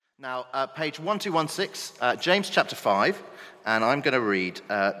Now, page 1216, James chapter 5, and I'm going to read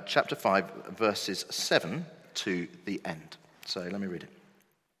chapter 5, verses 7 to the end. So let me read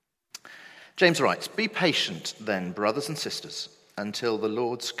it. James writes, "Be patient then, brothers and sisters, until the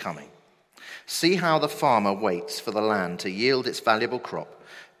Lord's coming. See how the farmer waits for the land to yield its valuable crop,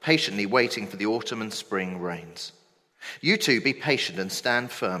 patiently waiting for the autumn and spring rains. You too be patient and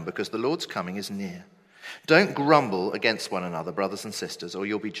stand firm, because the Lord's coming is near. Don't grumble against one another, brothers and sisters, or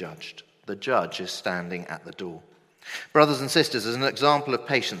you'll be judged. The judge is standing at the door. Brothers and sisters, as an example of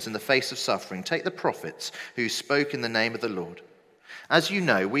patience in the face of suffering, take the prophets who spoke in the name of the Lord. As you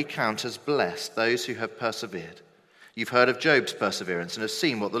know, we count as blessed those who have persevered. You've heard of Job's perseverance and have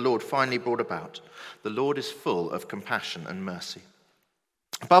seen what the Lord finally brought about. The Lord is full of compassion and mercy.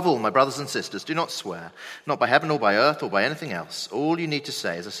 Above all, my brothers and sisters, do not swear, not by heaven or by earth or by anything else. All you need to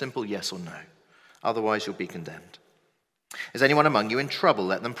say is a simple yes or no. Otherwise, you'll be condemned. Is anyone among you in trouble?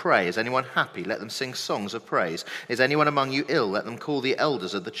 Let them pray. Is anyone happy? Let them sing songs of praise. Is anyone among you ill? Let them call the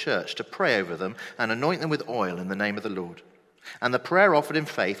elders of the church to pray over them and anoint them with oil in the name of the Lord. And the prayer offered in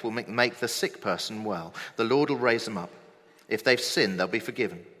faith will make the sick person well. The Lord will raise them up. If they've sinned, they'll be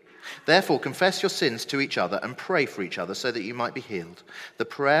forgiven. Therefore, confess your sins to each other and pray for each other so that you might be healed. The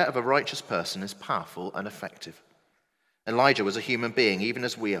prayer of a righteous person is powerful and effective. Elijah was a human being, even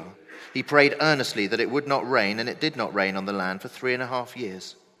as we are. He prayed earnestly that it would not rain, and it did not rain on the land for 3.5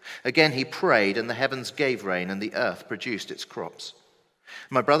 years. Again he prayed, and the heavens gave rain, and the earth produced its crops.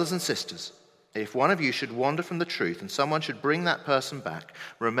 My brothers and sisters, if one of you should wander from the truth, and someone should bring that person back,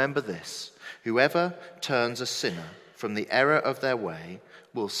 remember this: whoever turns a sinner from the error of their way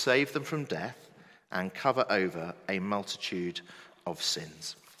will save them from death and cover over a multitude of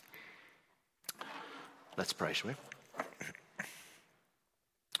sins." Let's pray, shall we?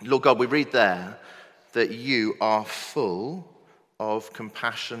 Lord God, we read there that you are full of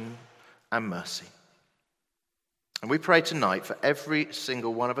compassion and mercy. And we pray tonight for every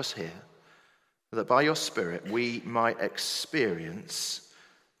single one of us here that by your Spirit we might experience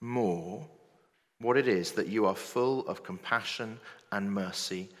more what it is that you are full of compassion and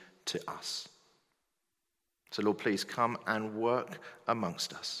mercy to us. So Lord, please come and work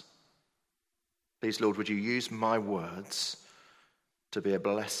amongst us. Please, Lord, would you use my words to be a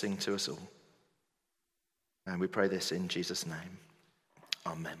blessing to us all. And we pray this in Jesus' name.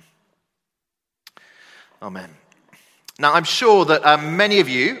 Amen. Amen. Now, I'm sure that many of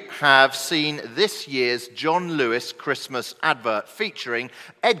you have seen this year's John Lewis Christmas advert featuring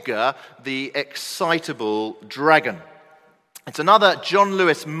Edgar, the excitable dragon. It's another John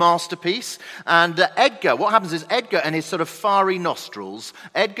Lewis masterpiece, and Edgar, what happens is Edgar and his sort of fiery nostrils,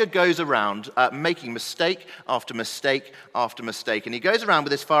 Edgar goes around making mistake after mistake after mistake, and he goes around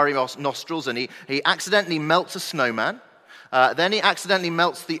with his fiery nostrils, and he accidentally melts a snowman, then he accidentally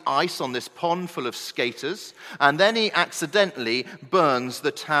melts the ice on this pond full of skaters, and then he accidentally burns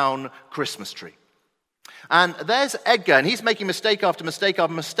the town Christmas tree. And there's Edgar, and he's making mistake after mistake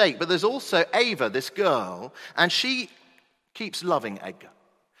after mistake, but there's also Ava, this girl, and she keeps loving Edgar.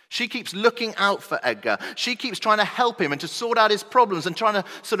 She keeps looking out for Edgar. She keeps trying to help him and to sort out his problems and trying to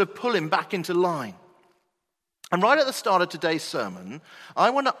sort of pull him back into line. And right at the start of today's sermon, I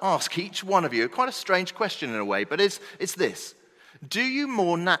want to ask each one of you quite a strange question in a way, but it's this: do you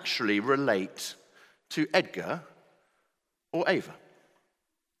more naturally relate to Edgar or Ava?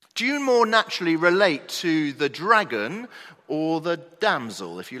 Do you more naturally relate to the dragon or the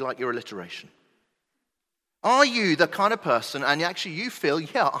damsel, if you like your alliteration? Are you the kind of person, and actually you feel,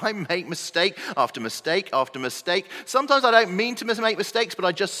 yeah, I make mistake after mistake after mistake. Sometimes I don't mean to make mistakes, but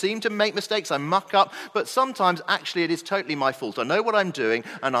I just seem to make mistakes. I muck up, but sometimes actually it is totally my fault. I know what I'm doing,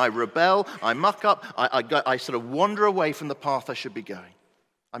 and I rebel, I muck up, I sort of wander away from the path I should be going.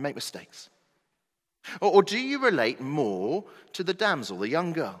 I make mistakes. Or do you relate more to the damsel, the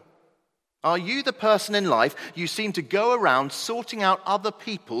young girl? Are you the person in life you seem to go around sorting out other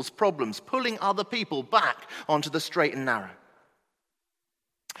people's problems, pulling other people back onto the straight and narrow?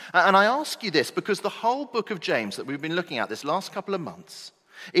 And I ask you this because the whole book of James that we've been looking at this last couple of months,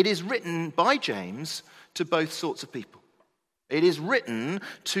 it is written by James to both sorts of people. It is written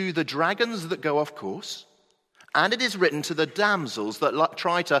to the dragons that go off course, and it is written to the damsels that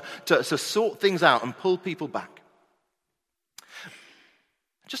try to sort things out and pull people back.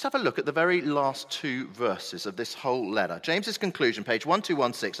 Just have a look at the very last two verses of this whole letter. James's conclusion, page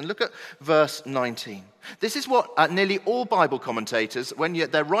 1216, and look at verse 19. This is what nearly all Bible commentators, when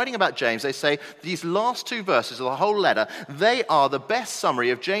they're writing about James, they say these last two verses of the whole letter, they are the best summary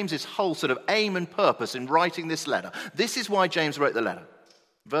of James's whole sort of aim and purpose in writing this letter. This is why James wrote the letter.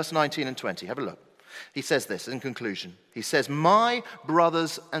 Verse 19 and 20, have a look. He says this in conclusion. He says, my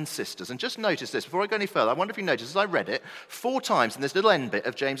brothers and sisters. And just notice this, before I go any further, I wonder if you noticed, as I read it, 4 times in this little end bit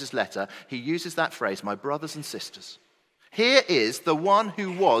of James's letter, he uses that phrase, my brothers and sisters. Here is the one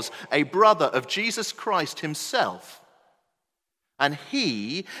who was a brother of Jesus Christ himself. And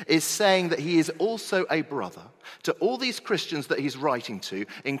he is saying that he is also a brother to all these Christians that he's writing to,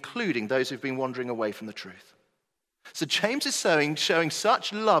 including those who've been wandering away from the truth. So James is showing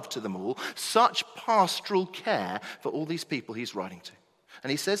such love to them all, such pastoral care for all these people he's writing to. And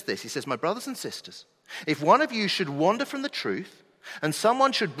he says this, he says, my brothers and sisters, if one of you should wander from the truth and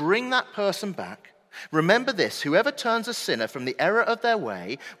someone should bring that person back, remember this, whoever turns a sinner from the error of their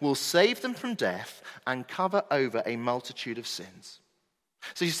way will save them from death and cover over a multitude of sins.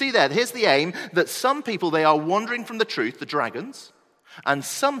 So you see there, here's the aim, that some people, they are wandering from the truth, the dragons, and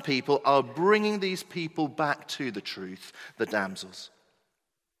some people are bringing these people back to the truth, the damsels.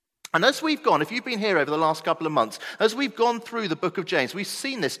 And as we've gone, if you've been here over the last couple of months, as we've gone through the book of James, we've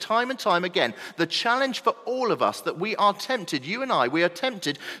seen this time and time again, the challenge for all of us that we are tempted, you and I, we are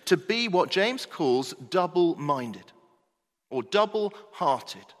tempted to be what James calls double-minded, or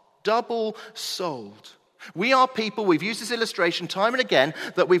double-hearted, double-souled. We are people, we've used this illustration time and again,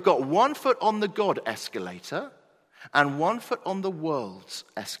 that we've got one foot on the God escalator and one foot on the world's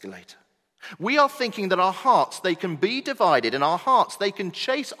escalator. We are thinking that our hearts, they can be divided, and our hearts, they can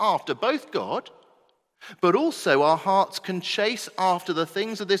chase after both God, but also our hearts can chase after the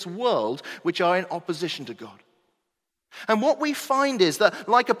things of this world which are in opposition to God. And what we find is that,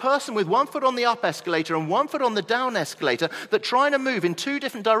 like a person with one foot on the up escalator and one foot on the down escalator, that trying to move in 2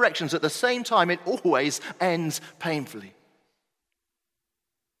 different directions at the same time, it always ends painfully.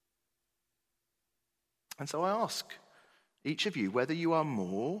 And so I ask each of you whether you are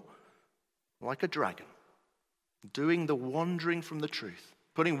more like a dragon, doing the wandering from the truth,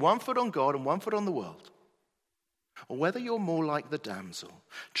 putting one foot on God and one foot on the world, or whether you're more like the damsel,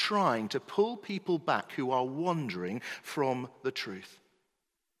 trying to pull people back who are wandering from the truth.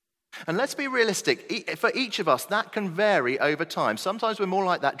 And let's be realistic, for each of us, that can vary over time. Sometimes we're more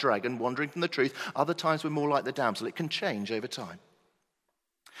like that dragon, wandering from the truth. Other times we're more like the damsel. It can change over time.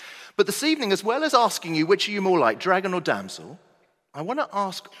 But this evening, as well as asking you which are you more like, dragon or damsel, I want to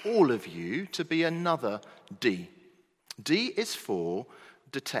ask all of you to be another D. D is for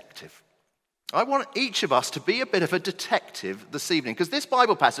detective. I want each of us to be a bit of a detective this evening, because this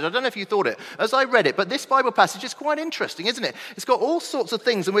Bible passage, I don't know if you thought it as I read it, but this Bible passage is quite interesting, isn't it? It's got all sorts of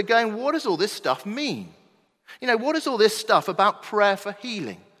things, and we're going, what does all this stuff mean? You know, what is all this stuff about prayer for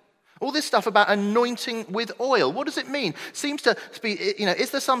healing? All this stuff about anointing with oil, what does it mean? Seems to be, you know,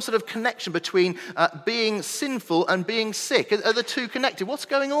 is there some sort of connection between being sinful and being sick? Are the two connected? What's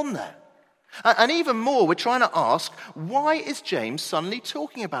going on there? And even more, we're trying to ask, why is James suddenly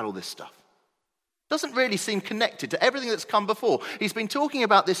talking about all this stuff? Doesn't really seem connected to everything that's come before. He's been talking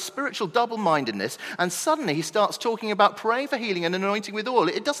about this spiritual double-mindedness, and suddenly he starts talking about praying for healing and anointing with oil.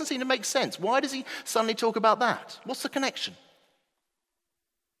 It doesn't seem to make sense. Why does he suddenly talk about that? What's the connection?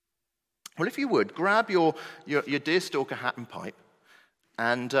 Well, if you would, grab your deerstalker hat and pipe,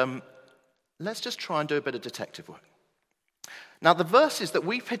 and let's just try and do a bit of detective work. Now, the verses that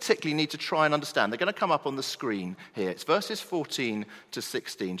we particularly need to try and understand, they're going to come up on the screen here. It's verses 14 to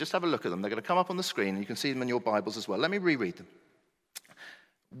 16. Just have a look at them. They're going to come up on the screen, and you can see them in your Bibles as well. Let me reread them.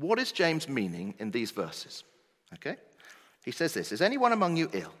 What is James meaning in these verses? Okay? He says this, is anyone among you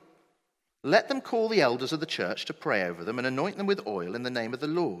ill? Let them call the elders of the church to pray over them and anoint them with oil in the name of the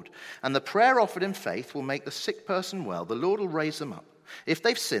Lord. And the prayer offered in faith will make the sick person well. The Lord will raise them up. If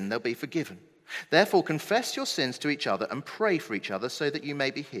they've sinned, they'll be forgiven. Therefore, confess your sins to each other and pray for each other so that you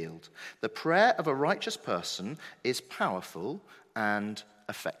may be healed. The prayer of a righteous person is powerful and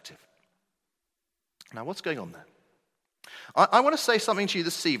effective. Now, what's going on there? I want to say something to you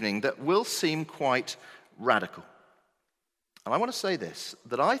this evening that will seem quite radical. And I want to say this,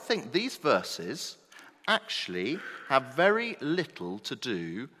 that I think these verses actually have very little to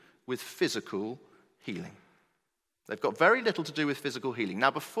do with physical healing. They've got very little to do with physical healing.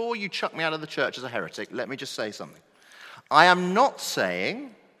 Now, before you chuck me out of the church as a heretic, let me just say something. I am not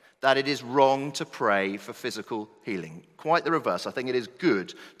saying that it is wrong to pray for physical healing. Quite the reverse. I think it is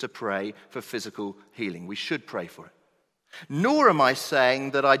good to pray for physical healing. We should pray for it. Nor am I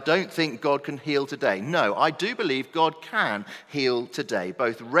saying that I don't think God can heal today. No, I do believe God can heal today,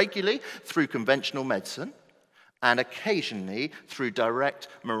 both regularly through conventional medicine and occasionally through direct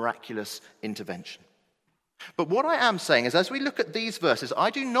miraculous intervention. But what I am saying is, as we look at these verses, I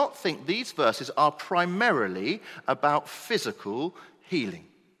do not think these verses are primarily about physical healing.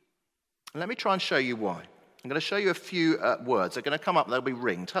 And let me try and show you why. I'm going to show you a few words. They're going to come up, they'll be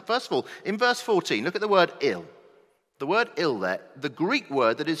ringed. First of all, in verse 14, look at the word ill. The word ill there, the Greek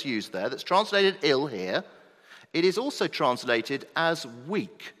word that is used there, that's translated ill here, it is also translated as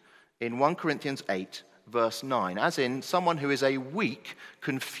weak in 1 Corinthians 8, verse 9, as in someone who is a weak,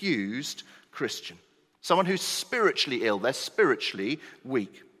 confused Christian. Someone who's spiritually ill, they're spiritually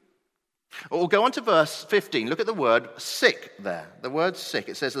weak. Or go on to verse 15, look at the word sick there. The word sick,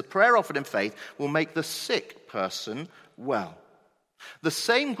 it says the prayer offered in faith will make the sick person well. The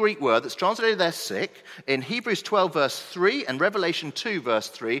same Greek word that's translated there sick, in Hebrews 12 verse 3 and Revelation 2 verse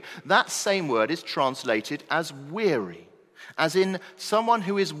 3, that same word is translated as weary. As in someone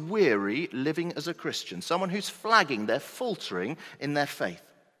who is weary living as a Christian, someone who's flagging, they're faltering in their faith.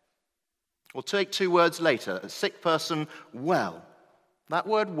 We'll take two words later, a sick person well. That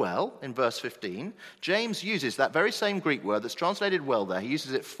word well, in verse 15, James uses that very same Greek word that's translated well there. He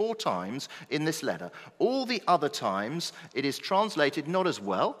uses it 4 times in this letter. All the other times, it is translated not as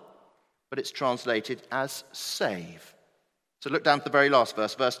well, but it's translated as save. So look down to the very last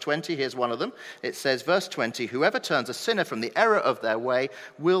verse. Verse 20, here's one of them. It says, verse 20, whoever turns a sinner from the error of their way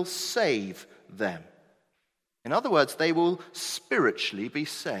will save them. In other words, they will spiritually be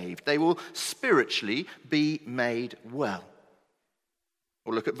saved. They will spiritually be made well.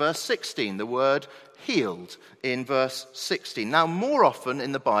 Or look at verse 16, the word healed in verse 16. Now, more often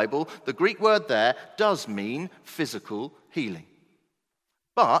in the Bible, the Greek word there does mean physical healing.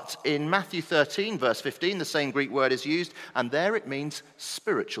 But in Matthew 13, verse 15, the same Greek word is used, and there it means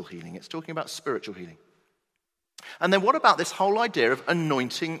spiritual healing. It's talking about spiritual healing. And then what about this whole idea of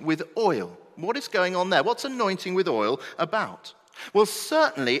anointing with oil? What is going on there? What's anointing with oil about? Well,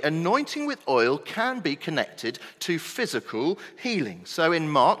 certainly anointing with oil can be connected to physical healing. So in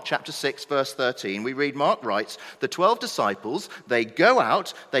Mark chapter 6, verse 13, we read, Mark writes, the 12 disciples, they go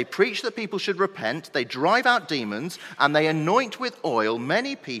out, they preach that people should repent, they drive out demons, and they anoint with oil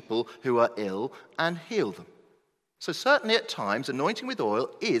many people who are ill and heal them. So certainly at times, anointing with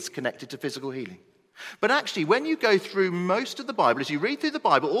oil is connected to physical healing. But actually, when you go through most of the Bible, as you read through the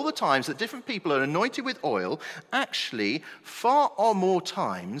Bible, all the times that different people are anointed with oil, actually, far or more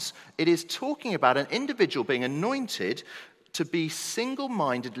times, it is talking about an individual being anointed to be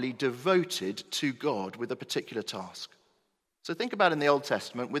single-mindedly devoted to God with a particular task. So think about in the Old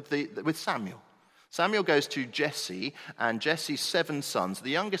Testament with Samuel. Samuel goes to Jesse and Jesse's 7 sons,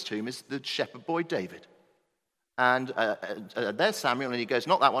 the youngest whom is the shepherd boy David. And there's Samuel, and he goes,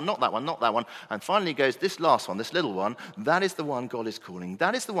 not that one, not that one, not that one. And finally he goes, this last one, this little one, that is the one God is calling.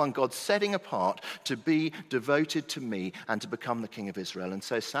 That is the one God's setting apart to be devoted to me and to become the king of Israel. And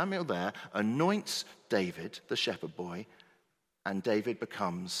so Samuel there anoints David, the shepherd boy, and David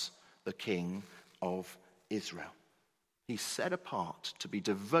becomes the king of Israel. He's set apart to be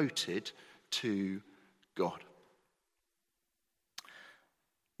devoted to God.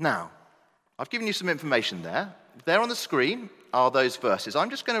 Now, I've given you some information there. There on the screen are those verses. I'm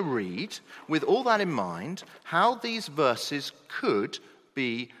just going to read, with all that in mind, how these verses could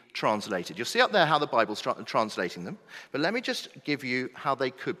be translated. You'll see up there how the Bible's translating them, but let me just give you how they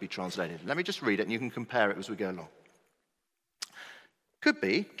could be translated. Let me just read it, and you can compare it as we go along. Could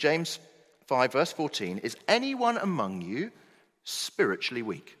be, James 5, verse 14, is anyone among you spiritually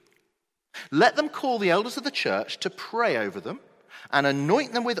weak? Let them call the elders of the church to pray over them and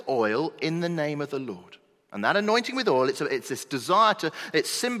anoint them with oil in the name of the Lord. And that anointing with oil, it's this desire it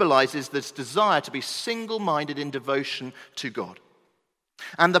symbolizes this desire to be single-minded in devotion to God.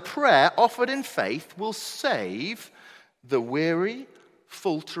 And the prayer offered in faith will save the weary,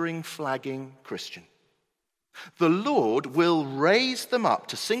 faltering, flagging Christian. The Lord will raise them up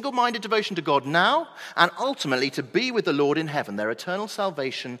to single-minded devotion to God now and ultimately to be with the Lord in heaven, their eternal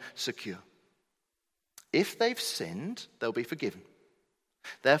salvation secure. If they've sinned, they'll be forgiven.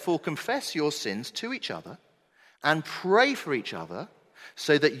 Therefore, confess your sins to each other and pray for each other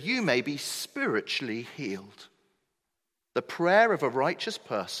so that you may be spiritually healed. The prayer of a righteous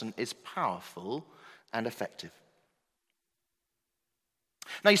person is powerful and effective.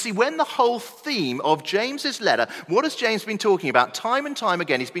 Now, you see, when the whole theme of James's letter, what has James been talking about time and time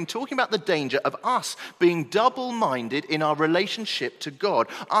again? He's been talking about the danger of us being double-minded in our relationship to God,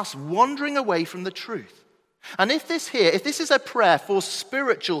 us wandering away from the truth. And if this is a prayer for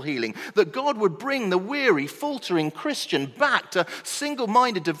spiritual healing, that God would bring the weary, faltering Christian back to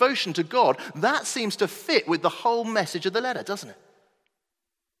single-minded devotion to God, that seems to fit with the whole message of the letter, doesn't it?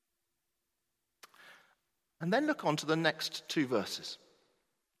 And then look on to the next 2 verses.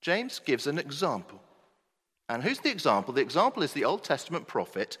 James gives an example. And who's the example? The example is the Old Testament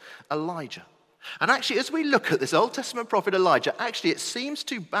prophet Elijah. And actually, as we look at this Old Testament prophet Elijah, actually it seems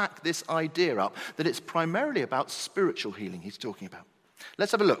to back this idea up that it's primarily about spiritual healing he's talking about.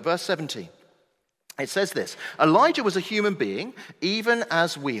 Let's have a look, verse 17. It says this: Elijah was a human being, even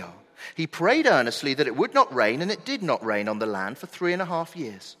as we are. He prayed earnestly that it would not rain, and it did not rain on the land for 3.5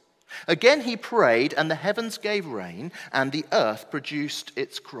 years. Again he prayed, and the heavens gave rain, and the earth produced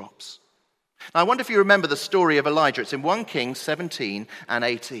its crops. Now, I wonder if you remember the story of Elijah. It's in 1 Kings 17 and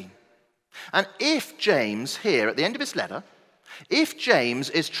 18. And if James here, at the end of his letter, if James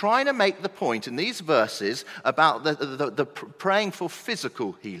is trying to make the point in these verses about the praying for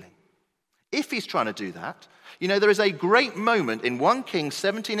physical healing, if he's trying to do that, you know, there is a great moment in 1 Kings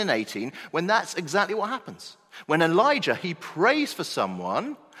 17 and 18 when that's exactly what happens. When Elijah, he prays for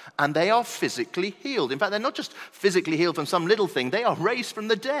someone and they are physically healed. In fact, they're not just physically healed from some little thing, they are raised from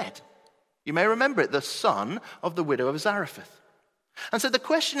the dead. You may remember it, the son of the widow of Zarephath. And so the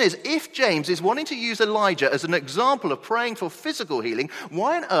question is, if James is wanting to use Elijah as an example of praying for physical healing,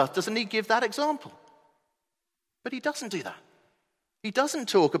 why on earth doesn't he give that example? But he doesn't do that. He doesn't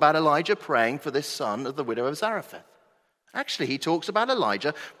talk about Elijah praying for this son of the widow of Zarephath. Actually, he talks about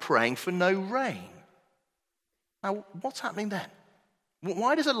Elijah praying for no rain. Now, what's happening then?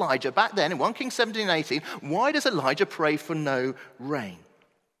 Why does Elijah, back then in 1 Kings 17 and 18, why does Elijah pray for no rain?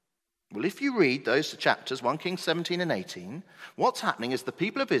 Well, if you read those chapters, 1 Kings 17 and 18, what's happening is the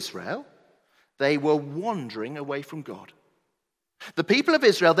people of Israel, they were wandering away from God. The people of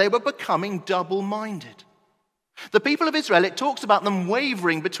Israel, they were becoming double-minded. The people of Israel, it talks about them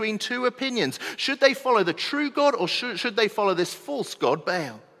wavering between two opinions. Should they follow the true God or should they follow this false god,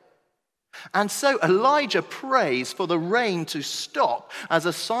 Baal? And so Elijah prays for the rain to stop as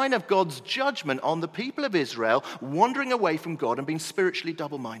a sign of God's judgment on the people of Israel wandering away from God and being spiritually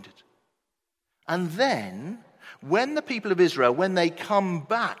double-minded. And then, when the people of Israel, when they come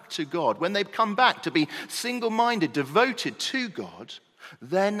back to God, when they come back to be single-minded, devoted to God,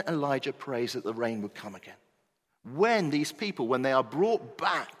 then Elijah prays that the rain would come again. When these people, when they are brought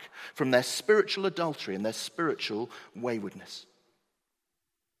back from their spiritual adultery and their spiritual waywardness.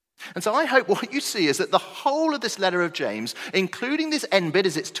 And so I hope what you see is that the whole of this letter of James, including this end bit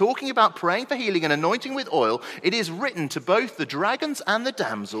as it's talking about praying for healing and anointing with oil, it is written to both the dragons and the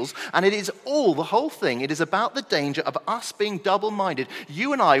damsels, and it is all, the whole thing, it is about the danger of us being double-minded,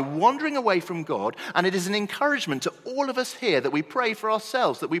 you and I wandering away from God, and it is an encouragement to all of us here that we pray for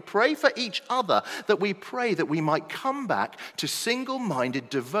ourselves, that we pray for each other, that we pray that we might come back to single-minded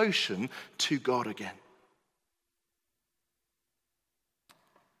devotion to God again.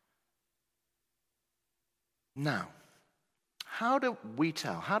 Now, how do we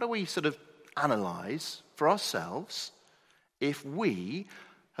tell, how do we sort of analyze for ourselves if we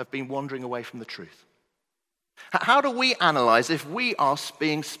have been wandering away from the truth? How do we analyze if we are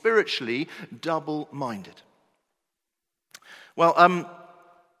being spiritually double-minded? Well,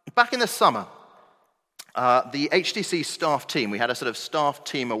 back in the summer, the HTC staff team, we had a sort of staff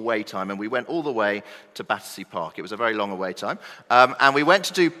team away time, and we went all the way to Battersea Park. It was a very long away time. And we went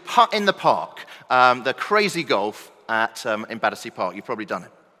to do Putt in the Park, the crazy golf in Battersea Park. You've probably done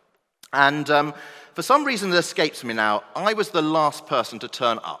it. And for some reason that escapes me now, I was the last person to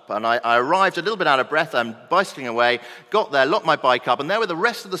turn up. And I arrived a little bit out of breath. I'm bicycling away, got there, locked my bike up, and there were the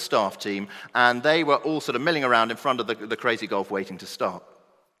rest of the staff team, and they were all sort of milling around in front of the crazy golf waiting to start.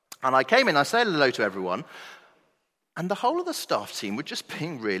 And I came in, I said hello to everyone, and the whole of the staff team were just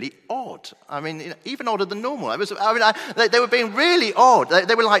being really odd. I mean, even odder than normal. They were being really odd.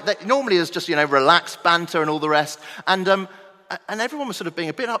 They were like, normally there's just, relaxed banter and all the rest. And everyone was sort of being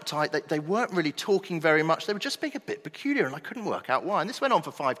a bit uptight. They weren't really talking very much. They were just being a bit peculiar, and I couldn't work out why. And this went on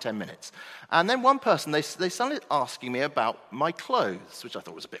for 5-10 minutes. And then one person, they started asking me about my clothes, which I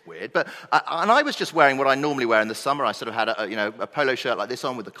thought was a bit weird. And I was just wearing what I normally wear in the summer. I sort of had a polo shirt like this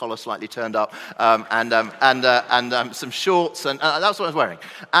on with the collar slightly turned up, and some shorts, and that's what I was wearing.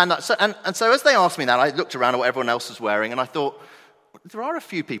 And so as they asked me that, I looked around at what everyone else was wearing, and I thought, there are a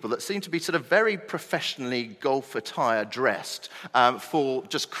few people that seem to be sort of very professionally golf attire dressed for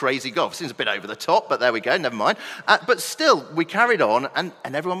just crazy golf. Seems a bit over the top, but there we go, never mind. But still, we carried on, and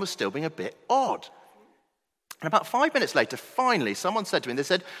everyone was still being a bit odd. And about 5 minutes later, finally, someone said to me, they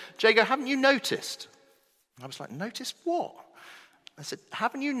said, "Jago, haven't you noticed?" And I was like, "Noticed what?" I said,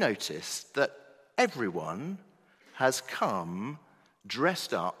 "Haven't you noticed that everyone has come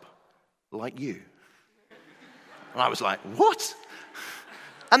dressed up like you?" And I was like, "What?"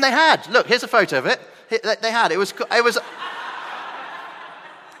 And they had. Look, here's a photo of it. They had. It was.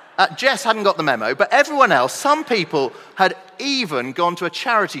 Jess hadn't got the memo, but everyone else, some people had even gone to a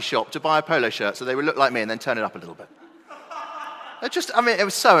charity shop to buy a polo shirt so they would look like me and then turn it up a little bit. It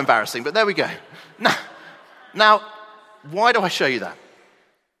was so embarrassing, but there we go. Now, why do I show you that?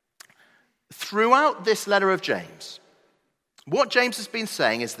 Throughout this letter of James, what James has been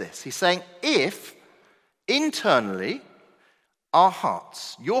saying is this. He's saying, if internally our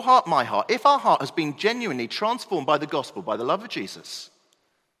hearts, your heart, my heart, if our heart has been genuinely transformed by the gospel, by the love of Jesus,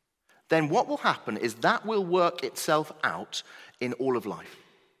 then what will happen is that will work itself out in all of life.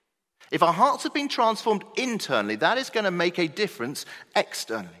 If our hearts have been transformed internally, that is going to make a difference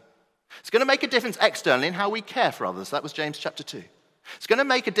externally. It's going to make a difference externally in how we care for others. That was James chapter 2. It's going to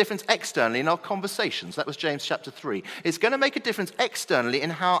make a difference externally in our conversations. That was James chapter 3. It's going to make a difference externally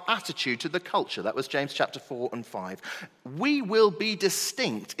in our attitude to the culture. That was James chapter 4 and 5. We will be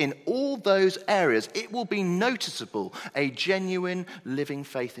distinct in all those areas. It will be noticeable, a genuine living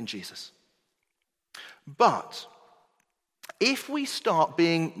faith in Jesus. But if we start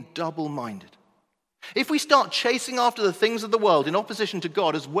being double-minded, if we start chasing after the things of the world in opposition to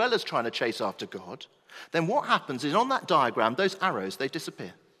God as well as trying to chase after God, then what happens is on that diagram, those arrows, they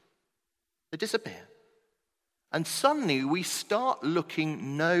disappear. They disappear. And suddenly we start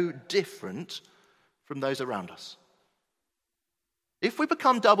looking no different from those around us. If we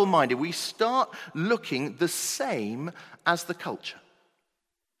become double-minded, we start looking the same as the culture.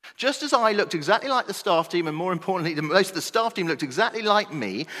 Just as I looked exactly like the staff team, and more importantly, most of the staff team looked exactly like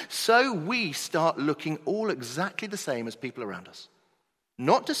me, so we start looking all exactly the same as people around us.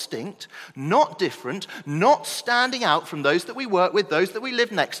 Not distinct, not different, not standing out from those that we work with, those that we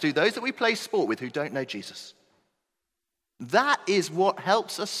live next to, those that we play sport with who don't know Jesus. That is what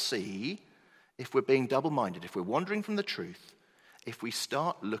helps us see if we're being double-minded, if we're wandering from the truth, if we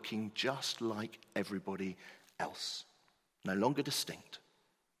start looking just like everybody else, no longer distinct.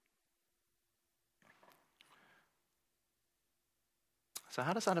 So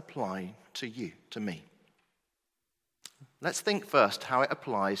how does that apply to you, to me? Let's think first how it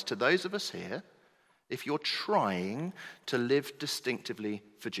applies to those of us here if you're trying to live distinctively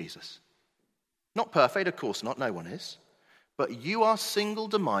for Jesus. Not perfect, of course not, no one is. But you are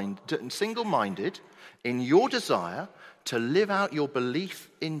single-minded in your desire to live out your belief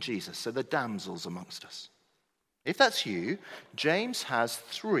in Jesus. So the damsels amongst us. If that's you, James has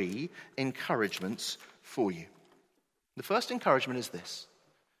 3 encouragements for you. The first encouragement is this.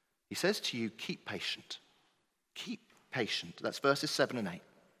 He says to you, keep patient. Keep patient. That's verses 7 and 8.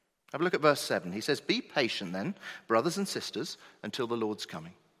 Have a look at verse 7. He says, be patient then, brothers and sisters, until the Lord's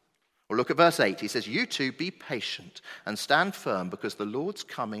coming. Or look at verse 8. He says, you too be patient and stand firm because the Lord's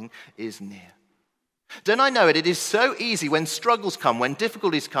coming is near. Don't I know it? It is so easy when struggles come, when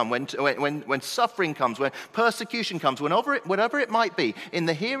difficulties come, when suffering comes, when persecution comes, whatever it might be, in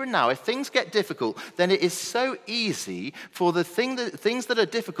the here and now, if things get difficult, then it is so easy for the things that are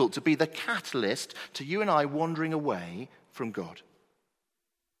difficult to be the catalyst to you and I wandering away from God.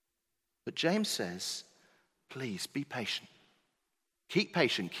 But James says, please be patient. Keep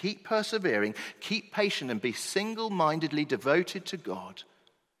patient, keep persevering, keep patient and be single-mindedly devoted to God,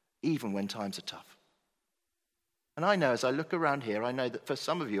 even when times are tough. And I know as I look around here, I know that for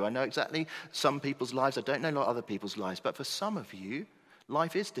some of you, I know exactly some people's lives. I don't know a lot of other people's lives. But for some of you,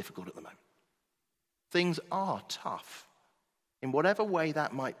 life is difficult at the moment. Things are tough in whatever way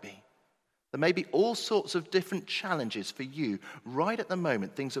that might be. There may be all sorts of different challenges for you right at the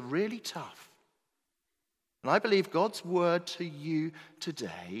moment. Things are really tough. And I believe God's word to you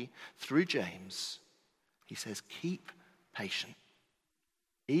today through James, he says, keep patient.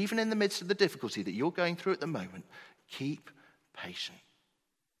 Even in the midst of the difficulty that you're going through at the moment, keep patient.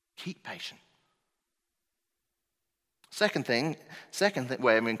 Keep patient. Second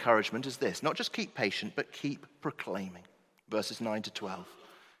way of encouragement is this. Not just keep patient, but keep proclaiming. Verses 9 to 12.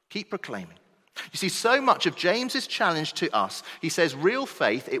 Keep proclaiming. You see, so much of James's challenge to us, he says real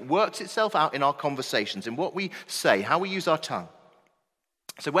faith, it works itself out in our conversations, in what we say, how we use our tongue.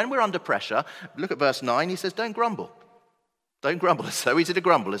 So when we're under pressure, look at verse 9, he says, don't grumble. Don't grumble. It's so easy to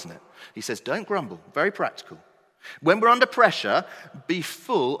grumble, isn't it? He says, don't grumble. Very practical. When we're under pressure, be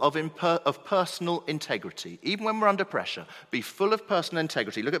full of personal integrity. Even when we're under pressure, be full of personal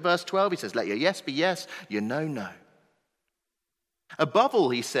integrity. Look at verse 12. He says, let your yes be yes, your no, no. Above all,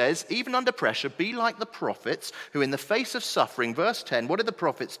 he says, even under pressure, be like the prophets who in the face of suffering, verse 10, what did the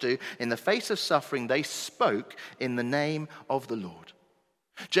prophets do? In the face of suffering, they spoke in the name of the Lord.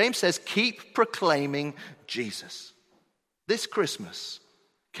 James says, keep proclaiming Jesus. This Christmas,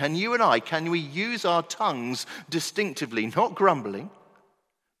 can we use our tongues distinctively, not grumbling,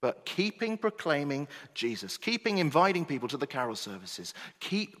 but keeping proclaiming Jesus, keeping inviting people to the carol services,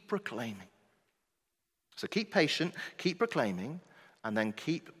 keep proclaiming. So keep patient, keep proclaiming, and then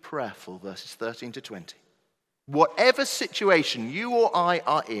keep prayerful, verses 13 to 20. Whatever situation you or I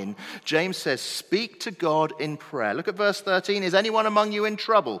are in, James says, speak to God in prayer. Look at verse 13. Is anyone among you in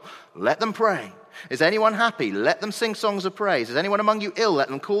trouble? Let them pray. Is anyone happy? Let them sing songs of praise. Is anyone among you ill? Let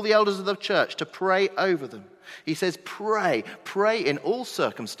them call the elders of the church to pray over them. He says, pray. Pray in all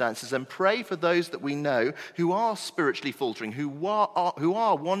circumstances, and pray for those that we know who are spiritually faltering, who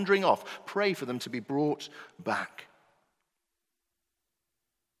are wandering off. Pray for them to be brought back.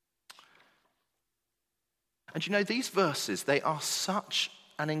 And you know, these verses, they are such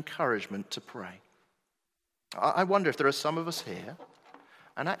an encouragement to pray. I wonder if there are some of us here,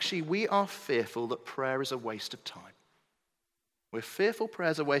 and actually we are fearful that prayer is a waste of time. We're fearful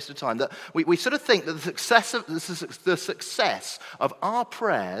prayer is a waste of time. That we sort of think that the success of our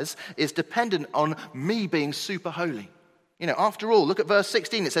prayers is dependent on me being super holy. You know, after all, look at verse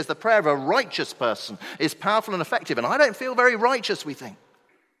 16. It says the prayer of a righteous person is powerful and effective. And I don't feel very righteous, we think.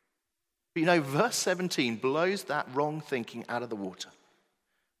 But you know, verse 17 blows that wrong thinking out of the water.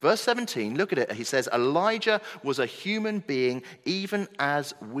 Verse 17, look at it. He says, Elijah was a human being even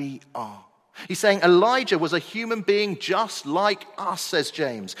as we are. He's saying Elijah was a human being just like us, says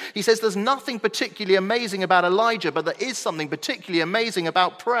James. He says there's nothing particularly amazing about Elijah, but there is something particularly amazing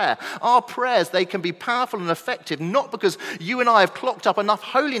about prayer. Our prayers, they can be powerful and effective, not because you and I have clocked up enough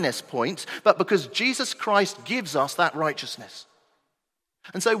holiness points, but because Jesus Christ gives us that righteousness.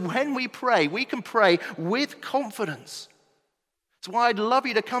 And so when we pray, we can pray with confidence. That's why I'd love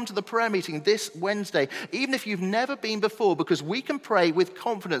you to come to the prayer meeting this Wednesday, even if you've never been before, because we can pray with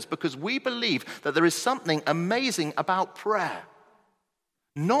confidence, because we believe that there is something amazing about prayer.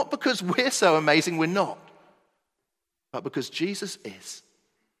 Not because we're so amazing, we're not, but because Jesus is.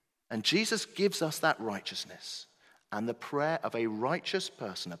 And Jesus gives us that righteousness. And the prayer of a righteous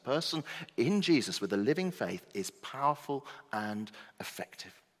person, a person in Jesus with a living faith, is powerful and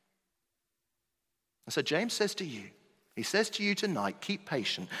effective. And so James says to you, he says to you tonight, keep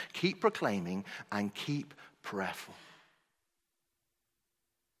patient, keep proclaiming, and keep prayerful.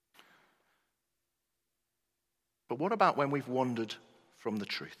 But what about when we've wandered from the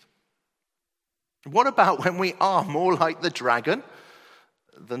truth? What about when we are more like the dragon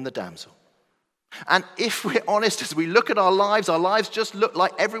than the damsel? And if we're honest, as we look at our lives just look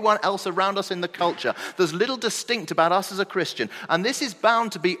like everyone else around us in the culture. There's little distinct about us as a Christian. And this is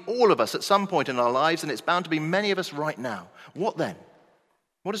bound to be all of us at some point in our lives, and it's bound to be many of us right now. What then?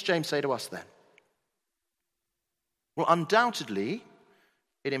 What does James say to us then? Well, undoubtedly,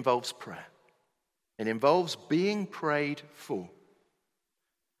 it involves prayer. It involves being prayed for.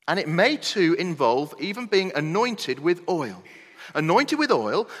 And it may too involve even being anointed with oil. Anointed with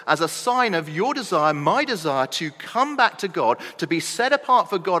oil as a sign of your desire, my desire, to come back to God, to be set apart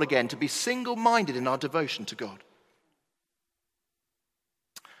for God again, to be single-minded in our devotion to God.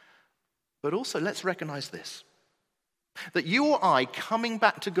 But also, let's recognize this, that you or I coming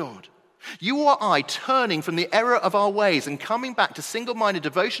back to God, you or I turning from the error of our ways and coming back to single-minded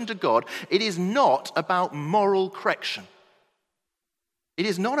devotion to God, it is not about moral correction. It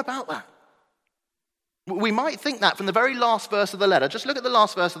is not about that. We might think that from the very last verse of the letter. Just look at the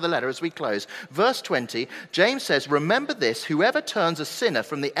last verse of the letter as we close. Verse 20, James says, remember this, whoever turns a sinner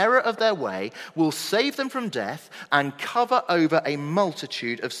from the error of their way will save them from death and cover over a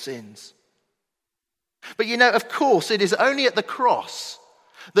multitude of sins. But you know, of course, it is only at the cross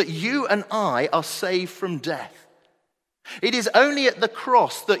that you and I are saved from death. It is only at the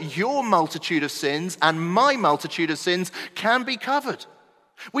cross that your multitude of sins and my multitude of sins can be covered.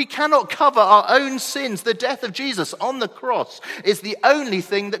 We cannot cover our own sins. The death of Jesus on the cross is the only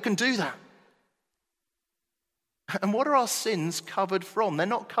thing that can do that. And what are our sins covered from? They're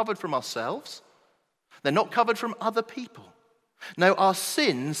not covered from ourselves. They're not covered from other people. No, our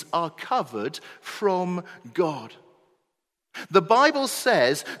sins are covered from God. The Bible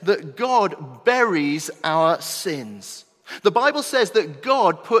says that God buries our sins. The Bible says that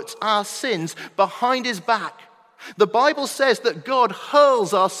God puts our sins behind his back. The Bible says that God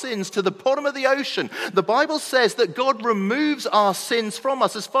hurls our sins to the bottom of the ocean. The Bible says that God removes our sins from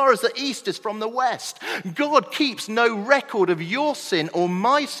us as far as the east is from the west. God keeps no record of your sin or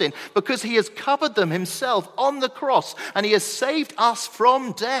my sin because he has covered them himself on the cross and he has saved us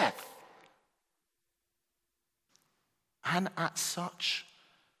from death. And at such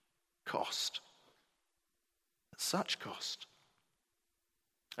cost. At such cost.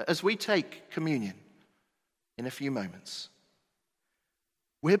 As we take communion in a few moments,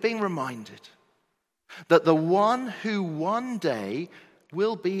 we're being reminded that the one who one day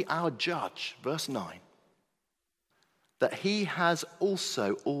will be our judge, verse 9, that he has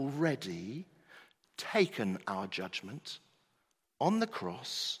also already taken our judgment on the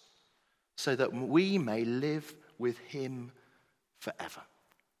cross so that we may live with him forever.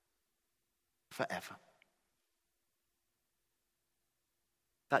 Forever.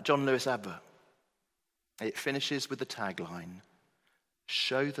 That John Lewis advert, it finishes with the tagline,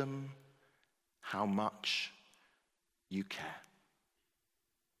 "Show them how much you care."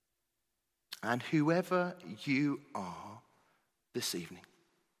 And whoever you are this evening,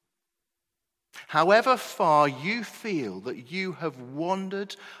 however far you feel that you have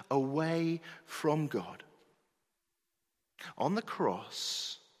wandered away from God, on the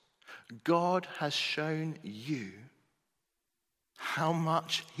cross, God has shown you how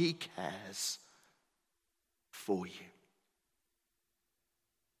much he cares for you.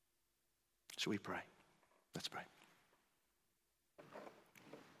 Shall we pray? Let's pray.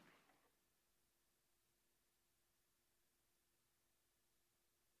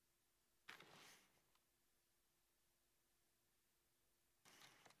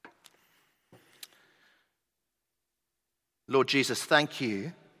 Lord Jesus, thank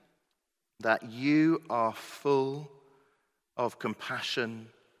you that you are full of compassion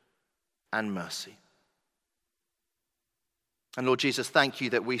and mercy. And Lord Jesus, thank you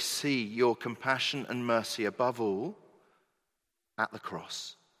that we see your compassion and mercy above all at the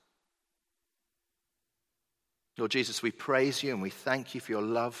cross. Lord Jesus, we praise you and we thank you for your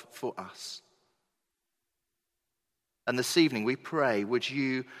love for us. And this evening we pray, would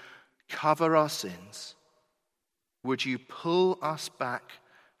you cover our sins? Would you pull us back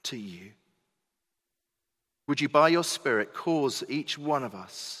to you? Would you, by your Spirit, cause each one of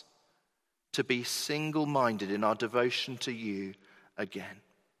us to be single-minded in our devotion to you again?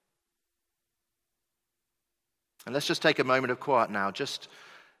 And let's just take a moment of quiet now, just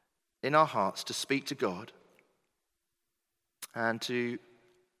in our hearts, to speak to God and to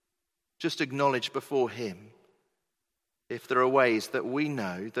just acknowledge before him if there are ways that we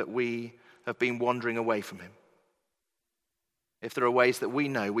know that we have been wandering away from him. If there are ways that we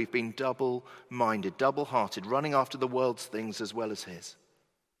know we've been double-minded, double-hearted, running after the world's things as well as his.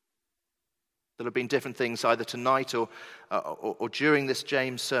 There'll have been different things either tonight or during this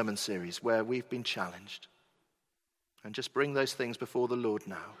James sermon series where we've been challenged. And just bring those things before the Lord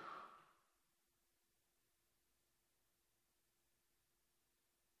now.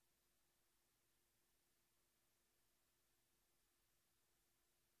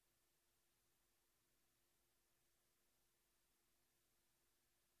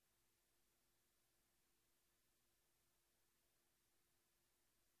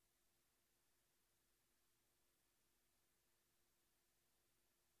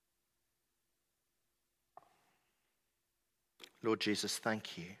 Lord Jesus,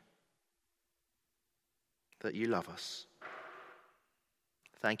 thank you that you love us.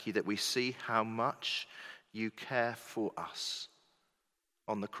 Thank you that we see how much you care for us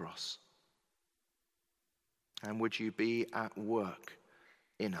on the cross. And would you be at work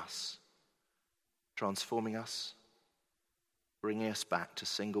in us, transforming us, bringing us back to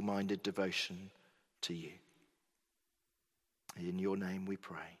single-minded devotion to you. In your name we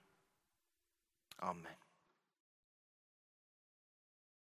pray. Amen.